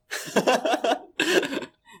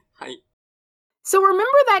はい。So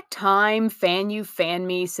remember that time Fan You Fan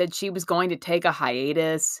Me said she was going to take a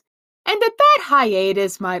hiatus? And that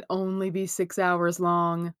hiatus might only be 6 hours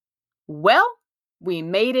long? Well, we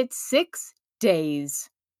made it 6 days.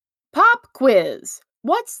 Pop quiz.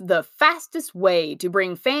 What's the fastest way to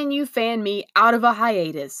bring Fan You Fan Me out of a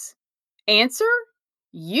hiatus? Answer?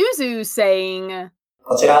 Yuzu saying,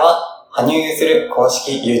 こちらは、羽生結弦公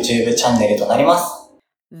式 YouTube チャンネルとなります。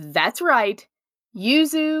 That's right.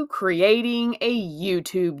 Yuzu creating a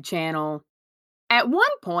YouTube channel. At one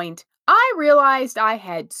point, I realized I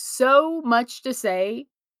had so much to say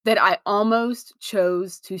that I almost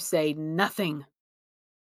chose to say nothing.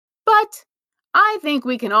 But I think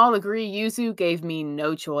we can all agree Yuzu gave me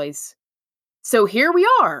no choice. So here we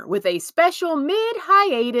are with a special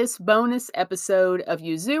mid-hiatus bonus episode of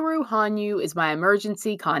Yuzuru Hanyu is My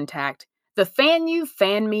Emergency Contact, the Fan You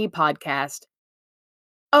Fan Me podcast.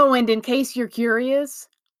 Oh, and in case you're curious,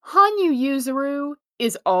 Hanyu Yuzuru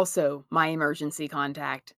is also my emergency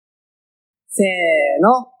contact. せー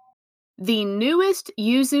の。 The newest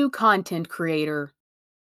Yuzu content creator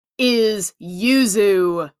is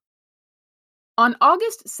Yuzu. On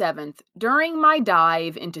August 7th, during my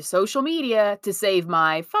dive into social media to save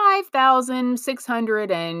my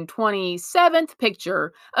 5,627th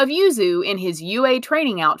picture of Yuzu in his UA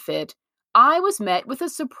training outfit, I was met with a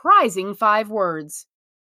surprising 5 words.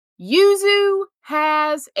 Yuzu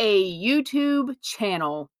has a YouTube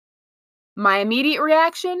channel. My immediate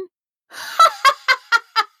reaction?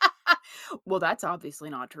 Well, that's obviously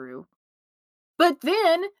not true. But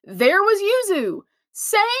then there was Yuzu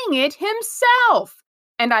saying it himself.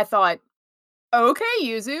 And I thought, okay,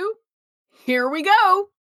 Yuzu, here we go.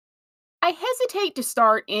 I hesitate to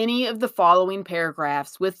start any of the following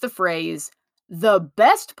paragraphs with the phrase, the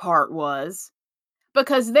best part was,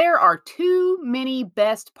 because there are too many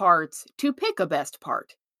best parts to pick a best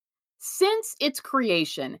part. Since its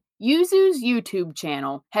creation, Yuzu's YouTube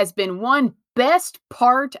channel has been one best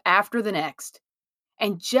part after the next.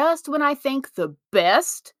 And just when I think the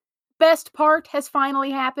best part has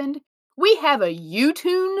finally happened, we have a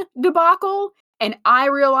YouTube debacle, and I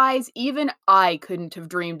realize even I couldn't have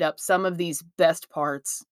dreamed up some of these best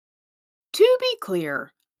parts. To be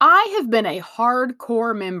clear, I have been a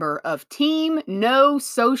hardcore member of Team No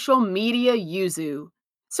Social Media Yuzu,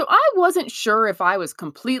 so I wasn't sure if I was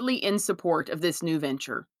completely in support of this new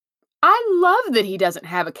venture. I love that he doesn't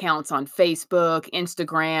have accounts on Facebook,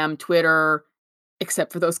 Instagram, Twitter,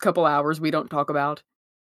 except for those couple hours we don't talk about.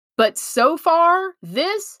 But so far,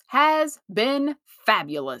 this has been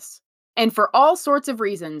fabulous, and for all sorts of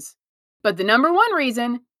reasons. But the number one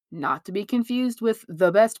reason, not to be confused with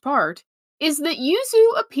the best part, is that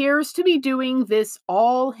Yuzu appears to be doing this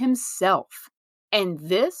all himself, and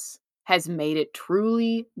this has made it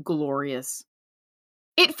truly glorious.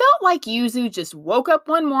 It felt like Yuzu just woke up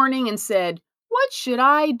one morning and said, what should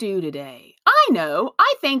I do today? I know,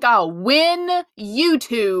 I think I'll win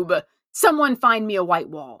YouTube. Someone find me a white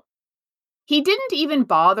wall. He didn't even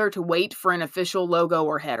bother to wait for an official logo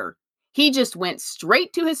or header. He just went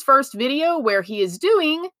straight to his first video where he is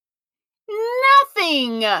doing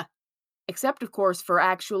nothing. Except, of course, for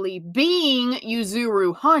actually being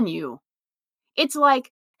Yuzuru Hanyu. It's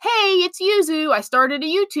like, hey, it's Yuzu. I started a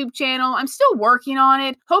YouTube channel. I'm still working on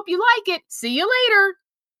it. Hope you like it. See you later.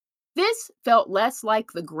 This felt less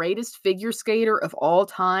like the greatest figure skater of all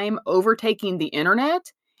time overtaking the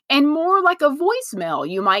internet, and more like a voicemail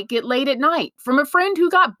you might get late at night from a friend who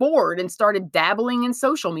got bored and started dabbling in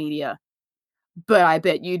social media. But I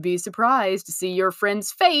bet you'd be surprised to see your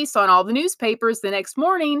friend's face on all the newspapers the next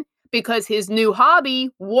morning because his new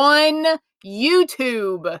hobby won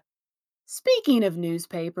YouTube. Speaking of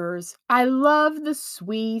newspapers, I love the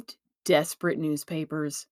sweet, desperate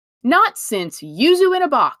newspapers. Not since Yuzu in a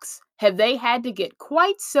Box have they had to get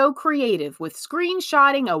quite so creative with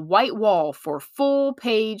screenshotting a white wall for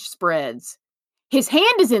full-page spreads. His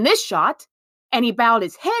hand is in this shot, and he bowed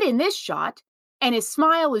his head in this shot, and his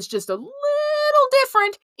smile is just a little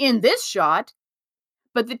different in this shot.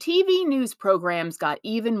 But the TV news programs got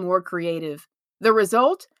even more creative. The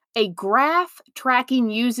result? A graph tracking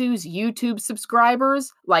Yuzu's YouTube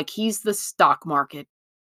subscribers like he's the stock market.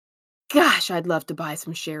 Gosh, I'd love to buy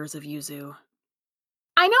some shares of Yuzu.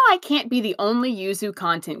 I know I can't be the only Yuzu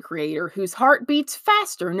content creator whose heart beats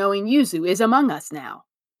faster knowing Yuzu is among us now.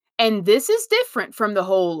 And this is different from the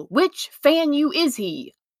whole, which fan you is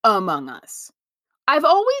he, among us. I've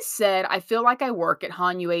always said I feel like I work at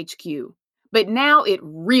Hanyu HQ, but now it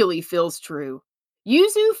really feels true.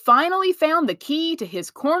 Yuzu finally found the key to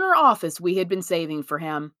his corner office we had been saving for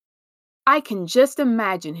him. I can just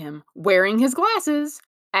imagine him wearing his glasses,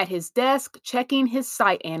 at his desk checking his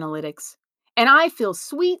site analytics, and I feel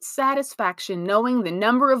sweet satisfaction knowing the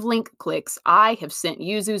number of link clicks I have sent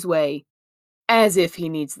Yuzu's way. As if he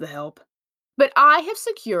needs the help. But I have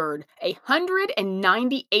secured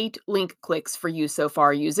 198 link clicks for you so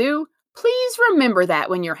far, Yuzu. Please remember that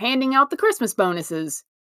when you're handing out the Christmas bonuses.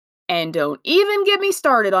 And don't even get me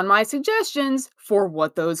started on my suggestions for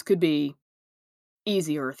what those could be.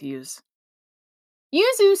 Easy Earth use.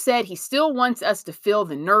 Yuzu said he still wants us to feel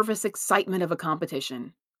the nervous excitement of a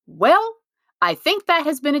competition. Well, I think that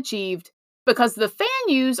has been achieved, because the fan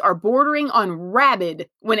Yus are bordering on rabid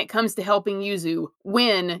when it comes to helping Yuzu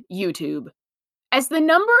win YouTube. As the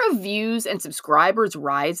number of views and subscribers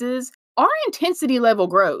rises, our intensity level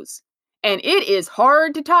grows, and it is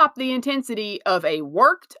hard to top the intensity of a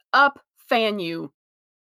worked up fan Yu.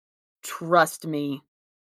 Trust me.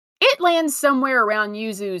 It lands somewhere around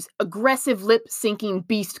Yuzu's aggressive lip-syncing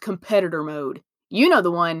beast competitor mode. You know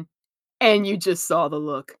the one, and you just saw the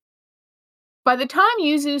look. By the time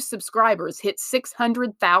Yuzu's subscribers hit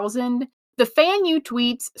 600,000, the fan Yu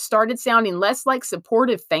tweets started sounding less like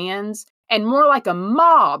supportive fans and more like a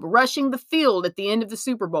mob rushing the field at the end of the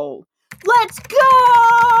Super Bowl. Let's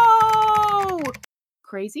go!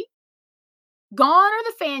 Crazy? Gone are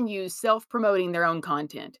the fan Yus self-promoting their own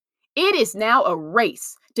content. It is now a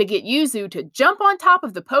race to get Yuzu to jump on top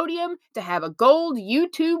of the podium to have a gold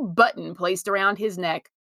YouTube button placed around his neck.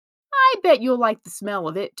 I bet you'll like the smell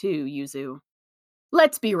of it too, Yuzu.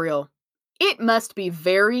 Let's be real. It must be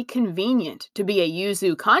very convenient to be a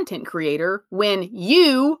Yuzu content creator when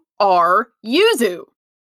you are Yuzu.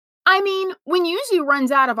 I mean, when Yuzu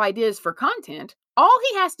runs out of ideas for content, all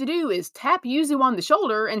he has to do is tap Yuzu on the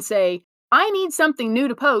shoulder and say, I need something new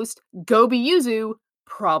to post, go be Yuzu,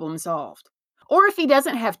 problem solved. Or if he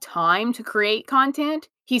doesn't have time to create content,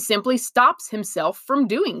 he simply stops himself from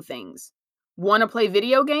doing things. Want to play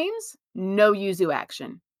video games? No Yuzu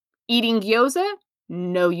action. Eating gyoza?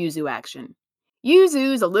 No Yuzu action.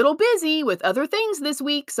 Yuzu's a little busy with other things this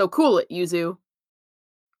week, so cool it, Yuzu.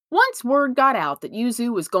 Once word got out that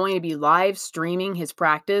Yuzu was going to be live streaming his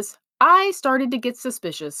practice, I started to get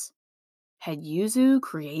suspicious. Had Yuzu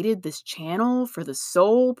created this channel for the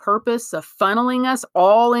sole purpose of funneling us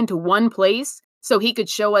all into one place so he could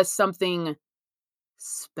show us something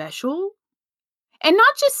special? And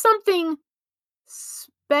not just something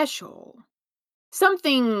special.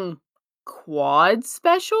 Something quad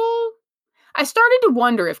special? I started to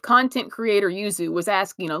wonder if content creator Yuzu was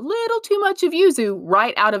asking a little too much of Yuzu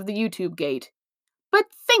right out of the YouTube gate. But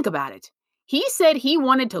think about it. He said he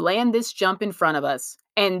wanted to land this jump in front of us,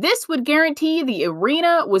 and this would guarantee the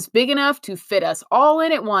arena was big enough to fit us all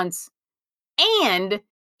in at once. And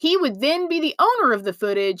he would then be the owner of the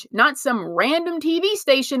footage, not some random TV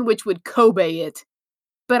station which would Kobe it.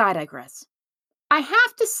 But I digress. I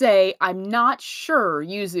have to say, I'm not sure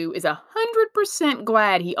Yuzu is 100%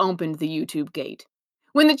 glad he opened the YouTube gate.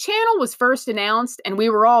 When the channel was first announced and we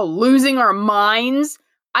were all losing our minds,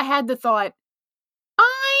 I had the thought,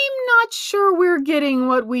 I'm not sure we're getting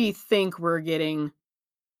what we think we're getting.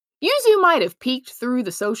 Yuzu might have peeked through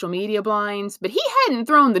the social media blinds, but he hadn't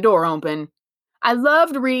thrown the door open. I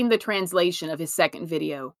loved reading the translation of his second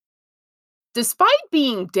video. Despite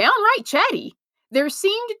being downright chatty, there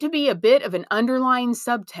seemed to be a bit of an underlying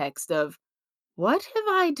subtext of, what have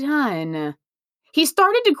I done? He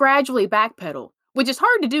started to gradually backpedal, which is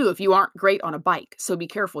hard to do if you aren't great on a bike, so be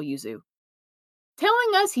careful, Yuzu.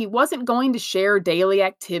 Telling us he wasn't going to share daily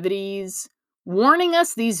activities, warning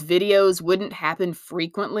us these videos wouldn't happen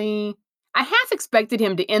frequently. I half expected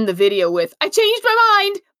him to end the video with, I changed my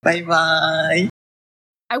mind! Bye bye.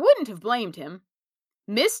 I wouldn't have blamed him.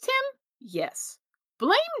 Missed him? Yes.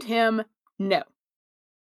 Blamed him? No.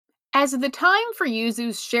 As the time for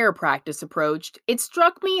Yuzu's share practice approached, it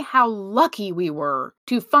struck me how lucky we were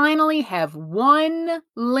to finally have one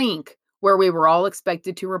link where we were all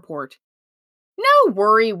expected to report. No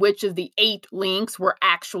worry which of the 8 links were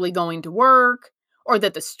actually going to work, or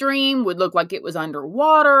that the stream would look like it was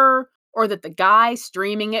underwater, or that the guy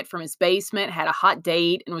streaming it from his basement had a hot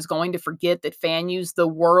date and was going to forget that fan Yus the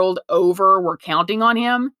world over were counting on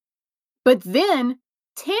him. But then,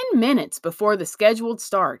 10 minutes before the scheduled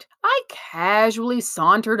start, I casually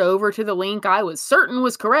sauntered over to the link I was certain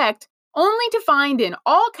was correct, only to find in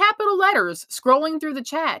all capital letters scrolling through the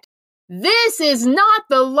chat, this is not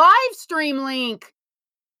the live stream link!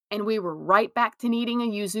 And we were right back to needing a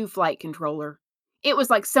Yuzu flight controller. It was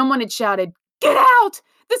like someone had shouted, get out!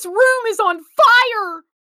 This room is on fire!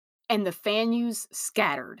 And the fan Yus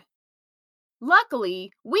scattered.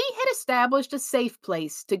 Luckily, we had established a safe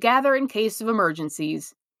place to gather in case of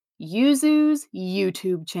emergencies. Yuzu's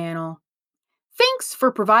YouTube channel. Thanks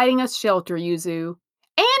for providing us shelter, Yuzu,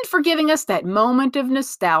 and for giving us that moment of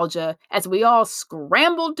nostalgia as we all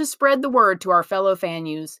scrambled to spread the word to our fellow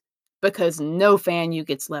Fanyus, because no Fanyu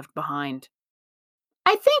gets left behind.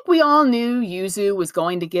 I think we all knew Yuzu was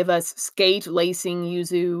going to give us skate-lacing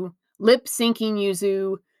Yuzu, lip-syncing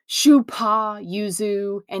Yuzu, shoe-paw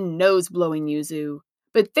Yuzu, and nose-blowing Yuzu.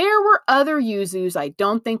 But there were other Yuzus I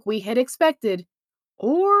don't think we had expected,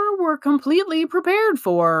 or were completely prepared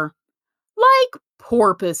for. Like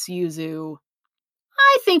Porpoise Yuzu.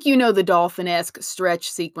 I think you know the dolphin-esque stretch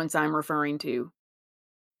sequence I'm referring to.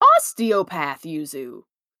 Osteopath Yuzu.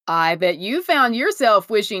 I bet you found yourself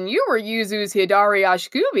wishing you were Yuzu's Hidari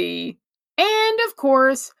Ashikubi. And, of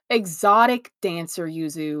course, exotic dancer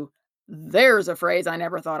Yuzu. There's a phrase I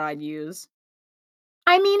never thought I'd use.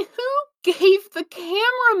 I mean, who gave the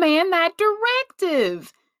cameraman that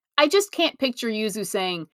directive? I just can't picture Yuzu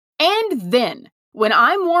saying, and then, when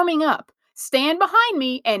I'm warming up, stand behind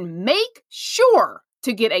me and make sure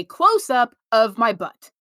to get a close-up of my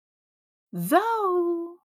butt.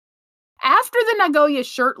 Though, after the Nagoya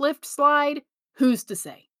shirt lift slide, who's to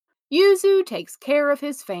say? Yuzu takes care of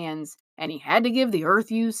his fans, and he had to give the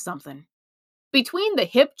Earth Yous something. Between the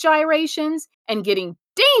hip gyrations and getting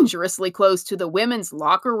dangerously close to the women's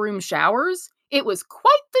locker room showers, it was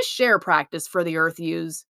quite the share practice for the Earth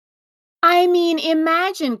Yous. I mean,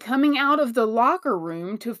 imagine coming out of the locker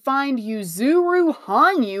room to find Yuzuru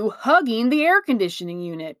Hanyu hugging the air conditioning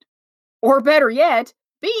unit. Or better yet,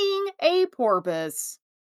 being a porpoise.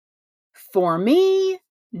 For me,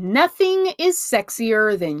 nothing is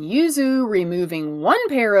sexier than Yuzu removing one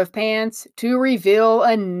pair of pants to reveal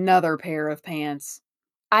another pair of pants.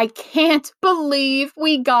 I can't believe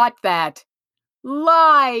we got that.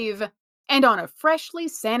 Live! And on a freshly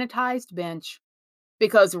sanitized bench.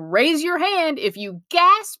 Because raise your hand if you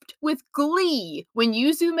gasped with glee when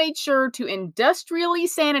Yuzu made sure to industrially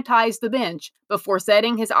sanitize the bench before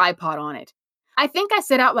setting his iPod on it. I think I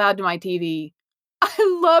said out loud to my TV,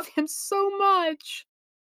 I love him so much.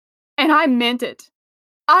 And I meant it.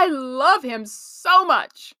 I love him so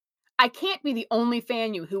much. I can't be the only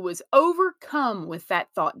Fanyu who was overcome with that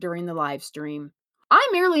thought during the live stream. I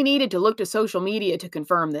merely needed to look to social media to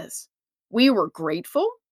confirm this. We were grateful,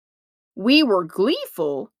 we were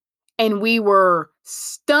gleeful, and we were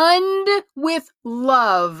stunned with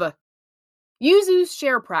love. Yuzu's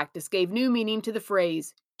share practice gave new meaning to the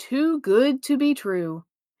phrase, too good to be true.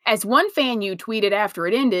 As one Fanyu tweeted after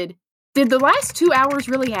it ended, did the last 2 hours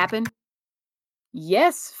really happen?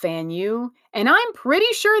 Yes, Fanyu, and I'm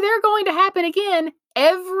pretty sure they're going to happen again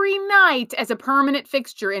every night as a permanent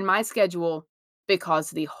fixture in my schedule. Because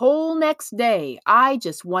the whole next day, I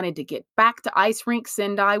just wanted to get back to Ice Rink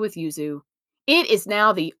Sendai with Yuzu. It is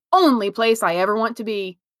now the only place I ever want to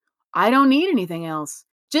be. I don't need anything else.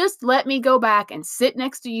 Just let me go back and sit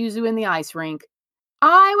next to Yuzu in the ice rink.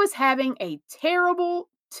 I was having a terrible,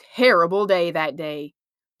 terrible day that day.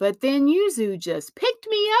 But then Yuzu just picked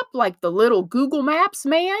me up like the little Google Maps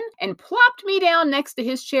man and plopped me down next to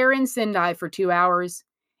his chair in Sendai for 2 hours.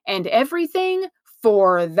 And everything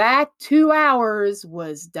for that 2 hours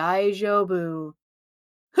was daijoubu.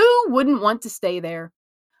 Who wouldn't want to stay there?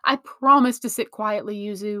 I promise to sit quietly,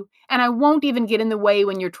 Yuzu, and I won't even get in the way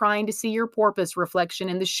when you're trying to see your porpoise reflection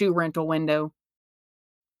in the shoe rental window.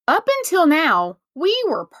 Up until now, we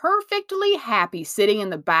were perfectly happy sitting in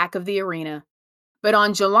the back of the arena. But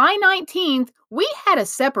on July 19th, we had a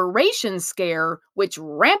separation scare, which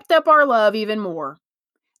ramped up our love even more.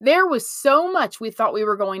 There was so much we thought we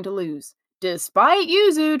were going to lose, despite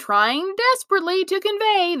Yuzu trying desperately to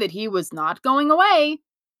convey that he was not going away.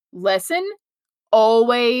 Lesson: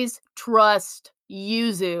 always trust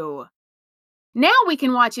Yuzu. Now we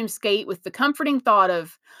can watch him skate with the comforting thought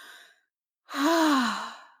of,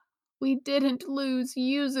 we didn't lose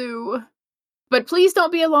Yuzu. But please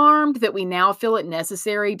don't be alarmed that we now feel it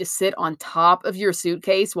necessary to sit on top of your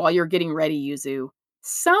suitcase while you're getting ready, Yuzu.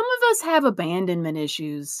 Some of us have abandonment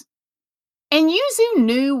issues. And Yuzu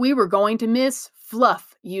knew we were going to miss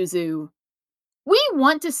Fluff Yuzu. We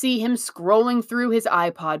want to see him scrolling through his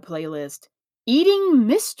iPod playlist, eating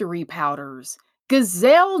mystery powders,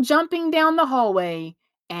 gazelle jumping down the hallway,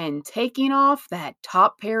 and taking off that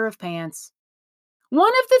top pair of pants.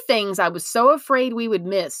 One of the things I was so afraid we would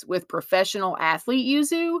miss with professional athlete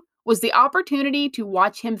Yuzu was the opportunity to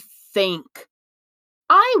watch him think.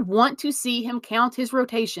 I want to see him count his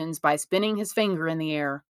rotations by spinning his finger in the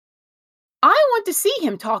air. I want to see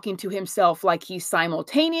him talking to himself like he's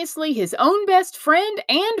simultaneously his own best friend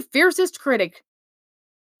and fiercest critic.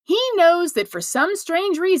 He knows that for some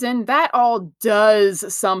strange reason, that all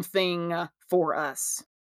does something for us.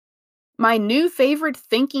 My new favorite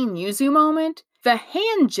thinking Yuzu moment? The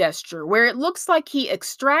hand gesture where it looks like he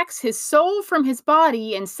extracts his soul from his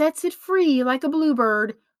body and sets it free like a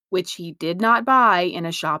bluebird, which he did not buy in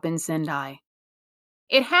a shop in Sendai.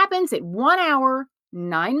 It happens at 1 hour,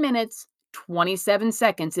 9 minutes, 27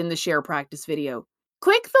 seconds in the share practice video.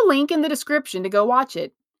 Click the link in the description to go watch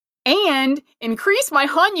it. And increase my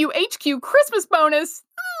Hanyu HQ Christmas bonus!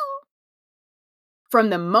 From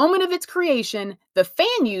the moment of its creation, the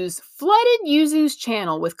Fanyus flooded Yuzu's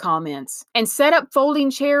channel with comments and set up folding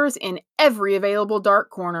chairs in every available dark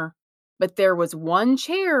corner. But there was one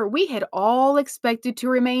chair we had all expected to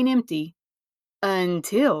remain empty.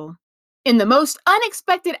 Until, in the most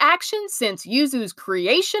unexpected action since Yuzu's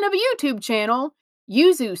creation of a YouTube channel,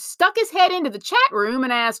 Yuzu stuck his head into the chat room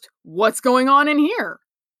and asked, "What's going on in here?"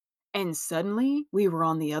 And suddenly, we were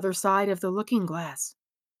on the other side of the looking glass.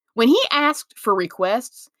 When he asked for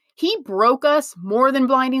requests, he broke us more than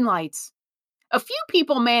blinding lights. A few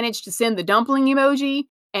people managed to send the dumpling emoji,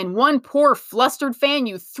 and one poor flustered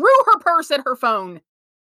Fanyu threw her purse at her phone.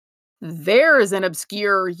 There's an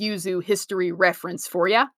obscure Yuzu history reference for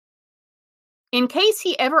ya. In case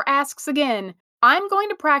he ever asks again, I'm going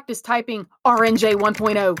to practice typing RNJ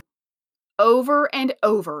 1.0 over and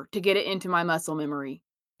over to get it into my muscle memory.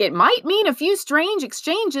 It might mean a few strange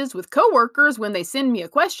exchanges with coworkers when they send me a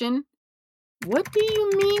question. What do you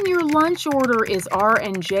mean your lunch order is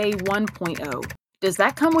RNJ 1.0? Does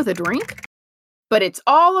that come with a drink? But it's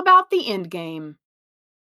all about the end game.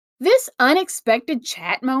 This unexpected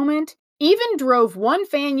chat moment even drove one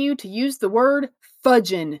Fanyu to use the word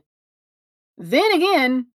fudgin'. Then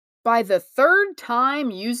again, by the third time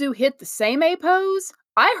Yuzu hit the Seimei pose,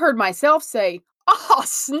 I heard myself say, "Oh,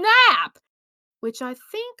 snap!" which I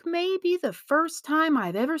think may be the first time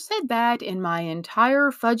I've ever said that in my entire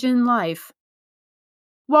fudgin' life.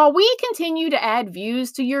 While we continue to add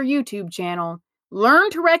views to your YouTube channel, learn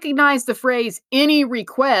to recognize the phrase "any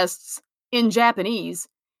requests" in Japanese,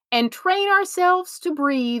 and train ourselves to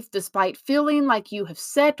breathe despite feeling like you have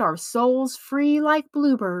set our souls free like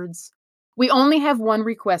bluebirds. We only have one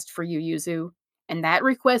request for you, Yuzu, and that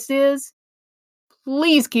request is,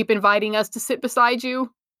 please keep inviting us to sit beside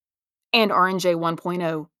you. And RNJ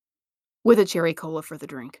 1.0 with a cherry cola for the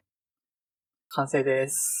drink. 完成で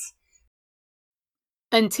す。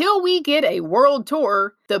 Until we get a world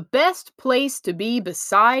tour, the best place to be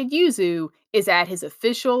beside Yuzu is at his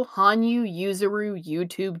official Hanyu Yuzuru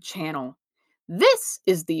YouTube channel. This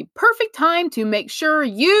is the perfect time to make sure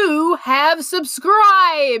you have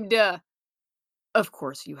subscribed! Of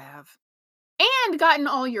course you have. And gotten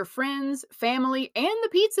all your friends, family, and the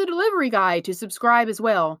pizza delivery guy to subscribe as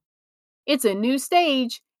well. It's a new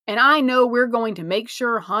stage, and I know we're going to make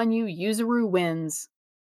sure Hanyu Yuzuru wins.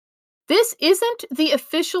 This isn't the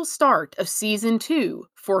official start of Season 2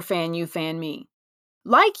 for Fanyu Fan Me.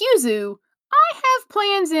 Like Yuzu, I have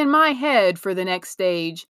plans in my head for the next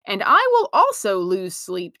stage, and I will also lose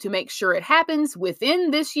sleep to make sure it happens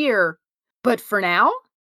within this year. But for now,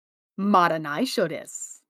 mata naisho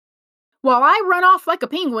desu. While I run off like a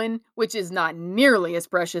penguin, which is not nearly as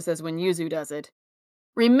precious as when Yuzu does it,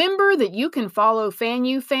 remember that you can follow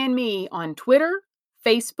Fanyu Fan Me on Twitter,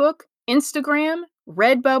 Facebook, Instagram,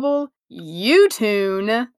 Redbubble,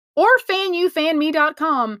 YouTube, or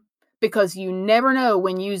FanyuFanMe.com, because you never know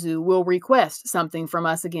when Yuzu will request something from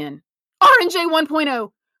us again. RNJ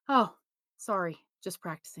 1.0! Oh, sorry, just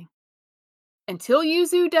practicing. Until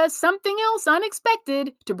Yuzu does something else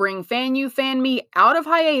unexpected to bring Fanyu Fan Me out of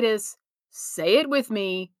hiatus, say it with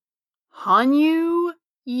me, Hanyu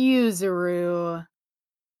Yuzuru.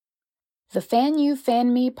 The Fanyu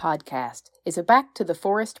Fan Me podcast is a Back to the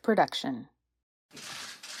Forest production.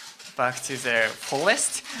 Back to the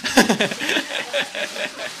forest?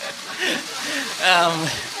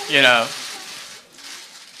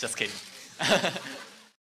 Just kidding.